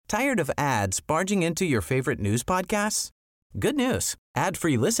Tired of ads barging into your favorite news podcasts? Good news.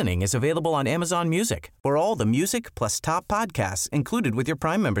 Ad-free listening is available on Amazon Music for all the music plus top podcasts included with your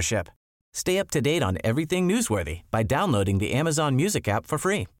Prime membership. Stay up to date on everything newsworthy by downloading the Amazon Music app for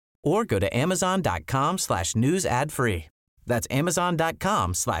free or go to amazon.com/news ad free. That's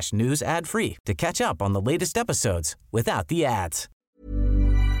amazon.com/news ad free to catch up on the latest episodes without the ads.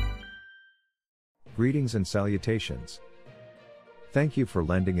 Greetings and salutations. Thank you for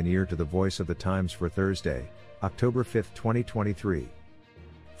lending an ear to the voice of the Times for Thursday, October 5, 2023.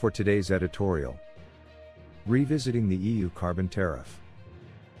 For today's editorial, revisiting the EU carbon tariff.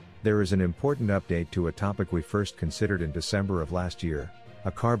 There is an important update to a topic we first considered in December of last year,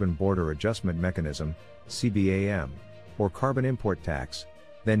 a carbon border adjustment mechanism, CBAM, or carbon import tax,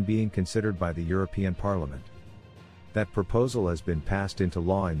 then being considered by the European Parliament. That proposal has been passed into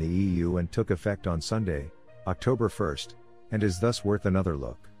law in the EU and took effect on Sunday, October 1st, and is thus worth another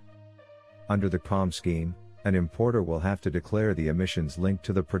look. Under the CBAM scheme, an importer will have to declare the emissions linked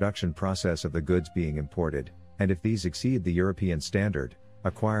to the production process of the goods being imported, and if these exceed the European standard,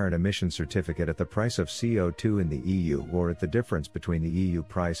 acquire an emission certificate at the price of CO2 in the EU or at the difference between the EU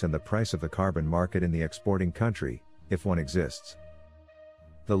price and the price of the carbon market in the exporting country, if one exists.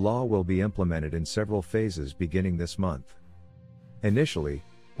 The law will be implemented in several phases beginning this month. Initially,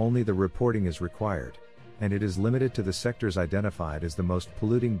 only the reporting is required, and it is limited to the sectors identified as the most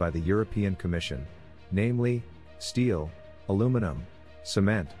polluting by the European Commission, namely, steel, aluminum,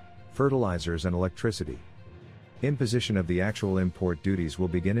 cement, fertilizers and electricity. Imposition of the actual import duties will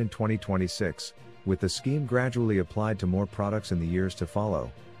begin in 2026, with the scheme gradually applied to more products in the years to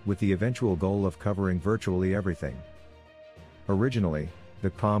follow, with the eventual goal of covering virtually everything. Originally,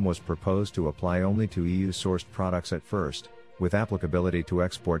 the CBAM was proposed to apply only to EU-sourced products at first, with applicability to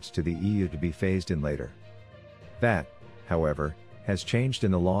exports to the EU to be phased in later. That, however, has changed in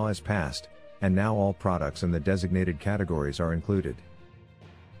the law as passed, and now all products in the designated categories are included.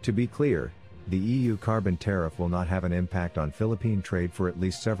 To be clear, the EU carbon tariff will not have an impact on Philippine trade for at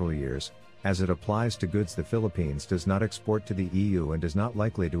least several years, as it applies to goods the Philippines does not export to the EU and is not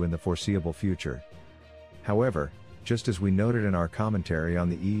likely to in the foreseeable future. However, just as we noted in our commentary on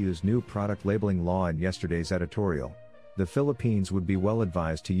the EU's new product labeling law in yesterday's editorial, the Philippines would be well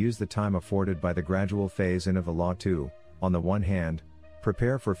advised to use the time afforded by the gradual phase-in of the law to, on the one hand,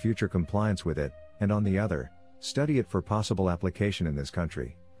 prepare for future compliance with it, and on the other, study it for possible application in this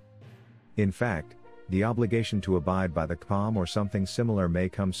country. In fact, the obligation to abide by the CBAM or something similar may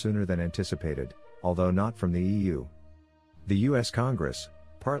come sooner than anticipated, although not from the EU. The US Congress,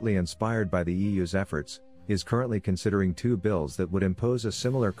 partly inspired by the EU's efforts, is currently considering two bills that would impose a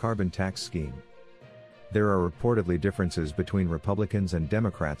similar carbon tax scheme. There are reportedly differences between Republicans and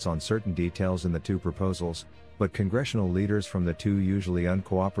Democrats on certain details in the two proposals, but congressional leaders from the two usually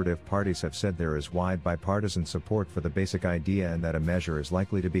uncooperative parties have said there is wide bipartisan support for the basic idea and that a measure is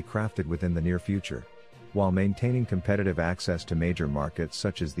likely to be crafted within the near future. While maintaining competitive access to major markets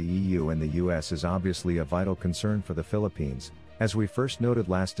such as the EU and the US is obviously a vital concern for the Philippines, as we first noted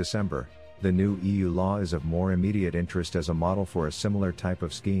last December, the new EU law is of more immediate interest as a model for a similar type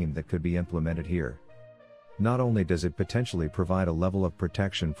of scheme that could be implemented here. Not only does it potentially provide a level of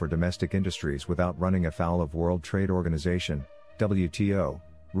protection for domestic industries without running afoul of World Trade Organization, WTO,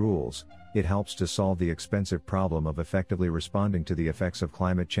 rules, it helps to solve the expensive problem of effectively responding to the effects of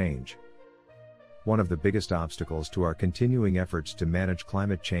climate change. One of the biggest obstacles to our continuing efforts to manage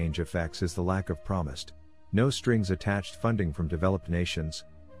climate change effects is the lack of promised, no strings attached funding from developed nations,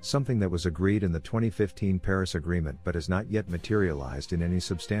 something that was agreed in the 2015 Paris Agreement but has not yet materialized in any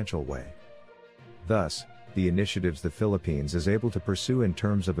substantial way. Thus, the initiatives the Philippines is able to pursue in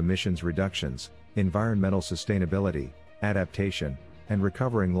terms of emissions reductions, environmental sustainability, adaptation, and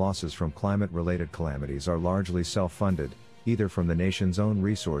recovering losses from climate-related calamities are largely self-funded, either from the nation's own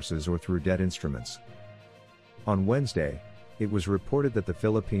resources or through debt instruments. On Wednesday, it was reported that the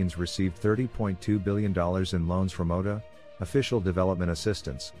Philippines received $30.2 billion in loans from ODA, Official Development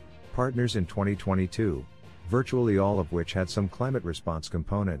Assistance, partners in 2022, virtually all of which had some climate response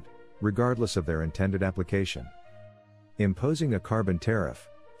component, regardless of their intended application. Imposing a carbon tariff,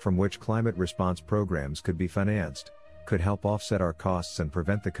 from which climate response programs could be financed, could help offset our costs and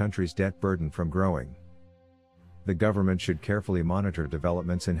prevent the country's debt burden from growing. The government should carefully monitor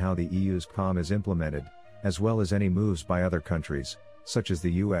developments in how the EU's CBAM is implemented, as well as any moves by other countries, such as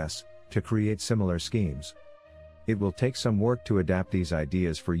the US, to create similar schemes. It will take some work to adapt these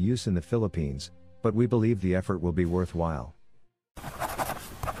ideas for use in the Philippines, but we believe the effort will be worthwhile.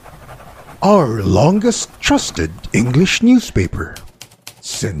 Our longest trusted English newspaper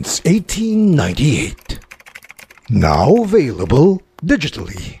since 1898. Now available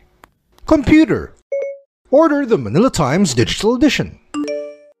digitally. Computer. Order the Manila Times Digital Edition.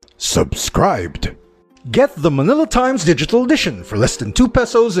 Subscribed. Get the Manila Times Digital Edition for less than 2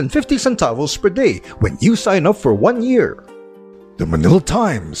 pesos and 50 centavos per day when you sign up for 1 year. The Manila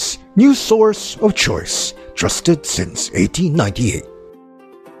Times, news source of choice, trusted since 1898.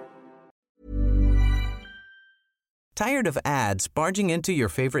 Tired of ads barging into your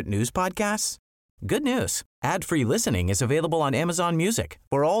favorite news podcasts? Good news. Ad-free listening is available on Amazon Music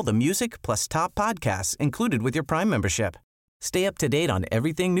for all the music plus top podcasts included with your Prime membership. Stay up to date on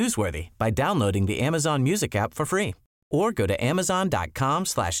everything newsworthy by downloading the Amazon Music app for free or go to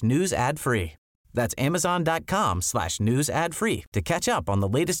amazon.com/news ad free. That's amazon.com/news ad free to catch up on the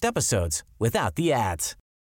latest episodes without the ads.